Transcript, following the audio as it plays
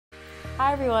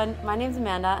Hi everyone, my name is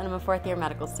Amanda and I'm a fourth year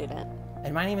medical student.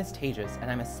 And my name is Tejas, and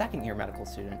I'm a second-year medical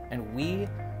student, and we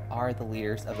are the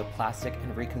leaders of the Plastic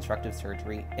and Reconstructive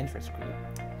Surgery Interest Group.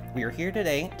 We are here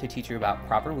today to teach you about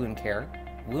proper wound care.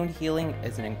 Wound healing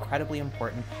is an incredibly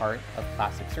important part of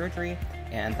plastic surgery,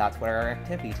 and that's what our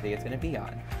activity today is going to be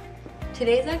on.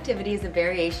 Today's activity is a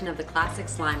variation of the classic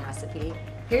slime recipe.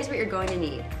 Here's what you're going to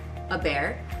need: a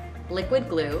bear, liquid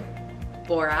glue,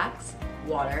 borax,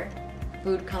 water,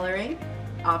 food coloring,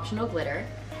 optional glitter,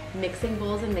 mixing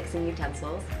bowls and mixing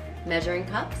utensils, measuring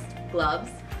cups,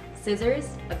 gloves, scissors,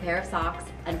 a pair of socks,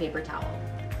 and paper towel.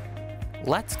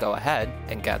 Let's go ahead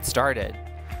and get started.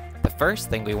 The first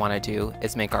thing we want to do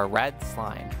is make our red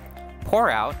slime. Pour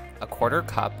out a 1/4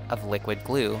 cup of liquid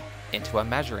glue into a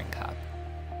measuring cup.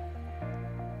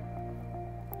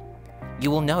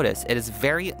 You will notice it is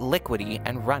very liquidy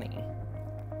and runny.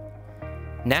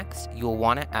 Next, you will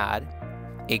want to add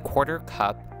a 1/4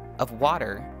 cup of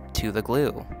water to the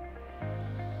glue.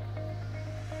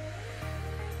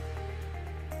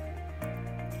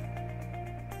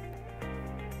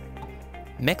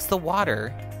 Mix the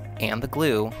water and the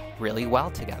glue really well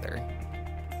together.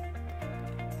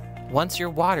 Once your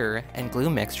water and glue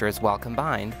mixture is well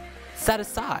combined, set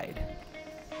aside.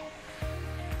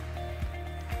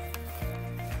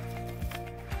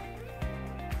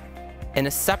 In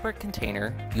a separate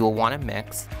container, you will want to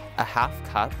mix a 1/2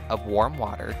 cup of warm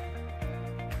water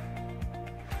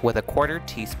with a 1/4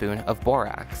 teaspoon of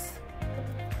borax.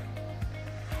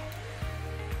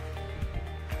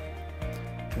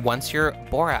 Once your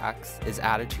borax is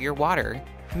added to your water,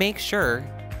 make sure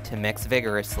to mix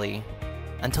vigorously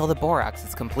until the borax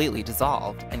is completely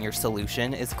dissolved and your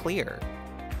solution is clear.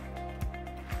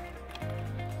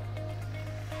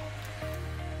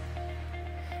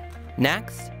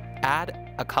 Next,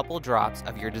 add a couple drops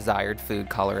of your desired food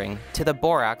coloring to the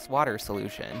borax water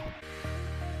solution.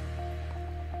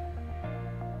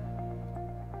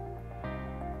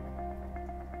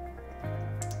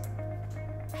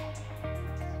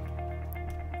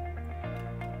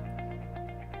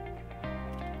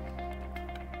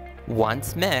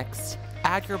 Once mixed,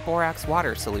 add your borax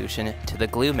water solution to the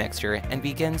glue mixture and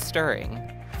begin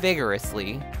stirring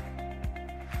vigorously.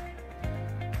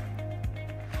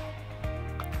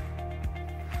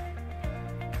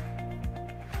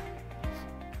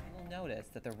 You'll notice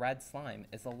that the red slime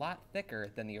is a lot thicker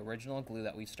than the original glue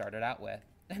that we started out with.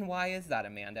 And why is that,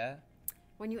 Amanda?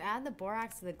 When you add the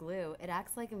borax to the glue, it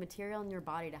acts like a material in your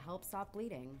body to help stop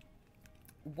bleeding.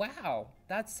 Wow,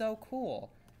 that's so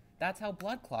cool. That's how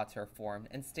blood clots are formed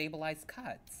and stabilize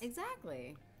cuts.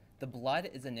 Exactly. The blood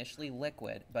is initially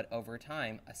liquid, but over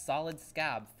time, a solid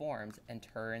scab forms and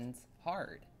turns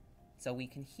hard, so we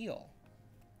can heal.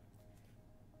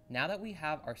 Now that we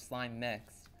have our slime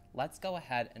mixed, let's go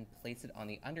ahead and place it on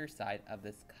the underside of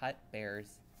this cut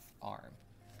bear's arm.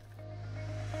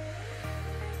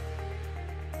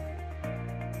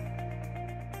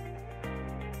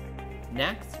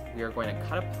 Next, we are going to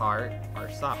cut apart our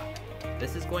sock.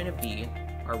 This is going to be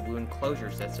our wound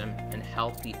closure system and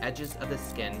help the edges of the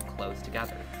skin close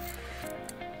together.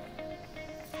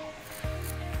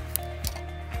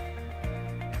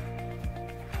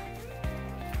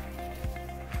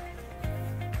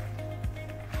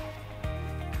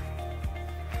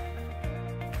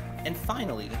 And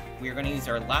finally, we are going to use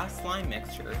our last slime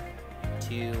mixture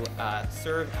to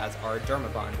serve as our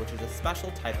Dermabond, which is a special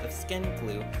type of skin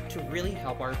glue to really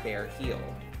help our bear heal.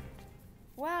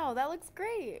 Wow, that looks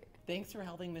great. Thanks for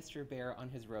helping Mr. Bear on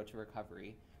his road to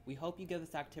recovery. We hope you give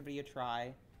this activity a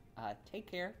try. Take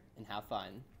care and have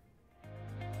fun.